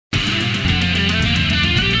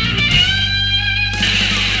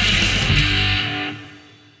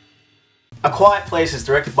A Quiet Place is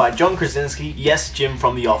directed by John Krasinski, yes, Jim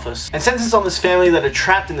from The Office, and centers on this family that are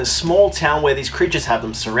trapped in this small town where these creatures have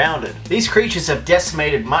them surrounded. These creatures have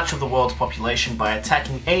decimated much of the world's population by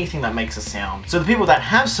attacking anything that makes a sound. So the people that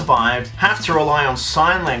have survived have to rely on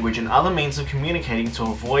sign language and other means of communicating to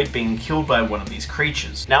avoid being killed by one of these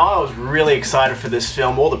creatures. Now, I was really excited for this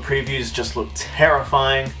film. All the previews just looked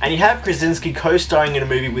terrifying, and you have Krasinski co-starring in a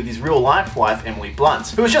movie with his real-life wife, Emily Blunt,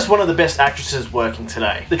 who is just one of the best actresses working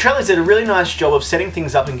today. The trailers did a really nice job of setting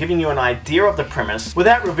things up and giving you an idea of the premise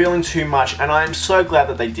without revealing too much, and I am so glad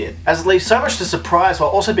that they did, as it leaves so much to surprise while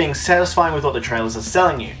also being satisfying with what the trailers are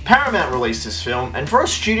selling you. Paramount released this film, and for a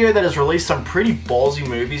studio that has released some pretty ballsy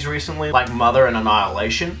movies recently, like Mother and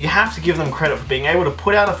Annihilation, you have to give them credit for being able to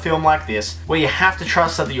put out a film like this where you have to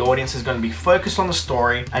trust that the audience is going to be focused on the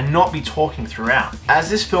story and not be talking throughout, as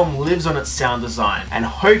this film lives on its sound design and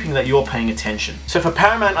hoping that you're paying attention. So for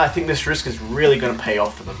Paramount, I think this risk is really going to pay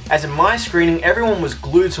off for them, as in my screening, everyone was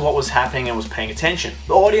glued to what was happening and was paying attention.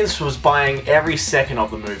 The audience was buying every second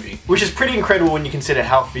of the movie, which is pretty incredible when you consider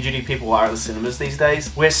how fidgety people are at the cinemas these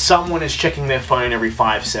days, where someone is checking their phone every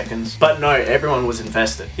 5 seconds. But no, everyone was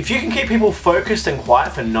invested. If you can keep people focused and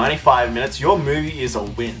quiet for 95 minutes, your movie is a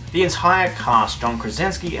win. The entire cast, John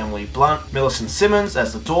Krasinski, Emily Blunt, Millicent Simmons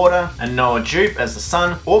as the daughter, and Noah Jupe as the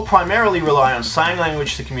son, all primarily rely on sign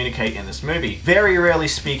language to communicate in this movie, very rarely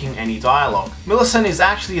speaking any dialogue. Millicent is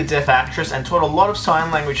actually a deaf actress and taught a lot of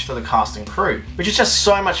sign language to the cast and crew, which is just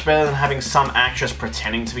so much better than having some actress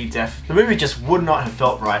pretending to be deaf. The movie just would not have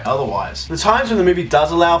felt right otherwise. The times when the movie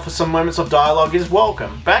does allow for some moments of dialogue is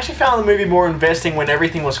welcome, but I actually found the movie more investing when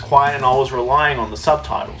everything was quiet and I was relying on the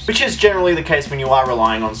subtitles, which is generally the case when you are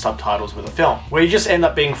relying on subtitles with a film, where you just end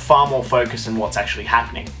up being far more focused on what's actually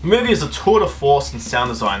happening. The movie is a tour de force in sound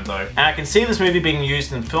design though, and I can see this movie being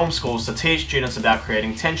used in film schools to teach students about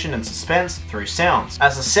creating tension and suspense through sounds,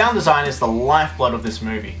 as the sound design is the lifeblood of this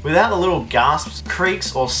movie. Without the little gasps,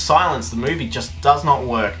 creaks, or silence, the movie just does not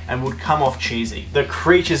work and would come off cheesy. The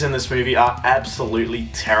creatures in this movie are absolutely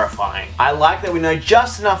terrifying. I like that we know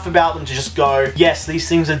just enough about them to just go, yes, these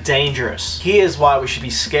things are dangerous. Here's why we should be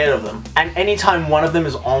scared of them. And anytime one of them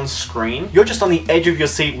is on screen, you're just on the edge of your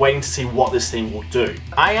seat waiting to see what this thing will do.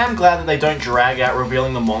 I am glad that they don't drag out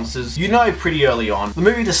revealing the monsters. You know pretty early on. The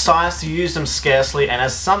movie decides to use them scarcely and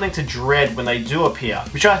has something to dread when they do appear,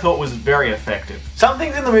 which I thought was very effective. Some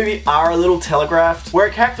things in the movie are a little telegraphed, where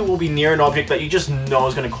a character will be near an object that you just know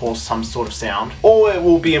is going to cause some sort of sound, or it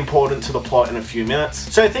will be important to the plot in a few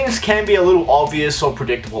minutes, so things can be a little obvious or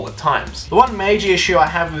predictable at times. The one major issue I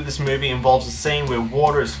have with this movie involves a scene where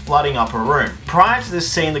water is flooding up a room. Prior to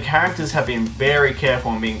this scene, the characters have been very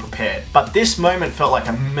careful in being prepared, but this moment felt like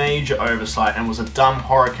a major oversight and was a dumb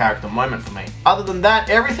horror character moment for me. Other than that,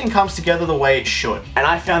 everything comes together the way it should, and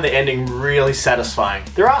I found the ending really satisfying.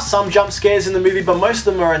 There are some jump scares in the movie, but most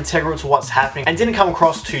of them are integral to what's happening and didn't come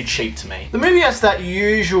across too cheap to me. The movie has that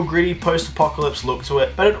usual gritty post-apocalypse look to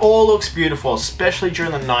it, but it all looks beautiful, especially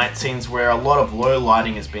during the night scenes where a lot of low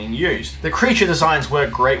lighting is being used. The creature designs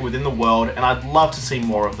work great within the world, and I'd love to see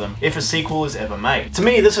more of them if a sequel is ever made. To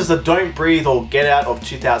me, this is the Don't Breathe or Get Out of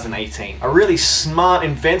 2018. A really smart,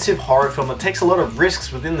 inventive horror film that takes a lot of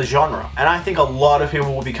risks within the genre, and I think a lot of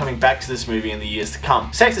people will be coming back to this movie in the years to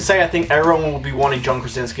come. Safe to say, I think everyone will be wanting John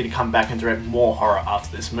Krasinski to come back and direct more horror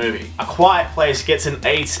after this movie. A Quiet Place gets an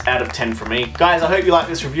 8 out of 10 from me. Guys, I hope you like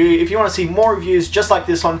this review. If you want to see more reviews just like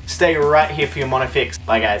this one, stay right here for your Monofix.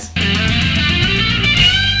 Bye guys.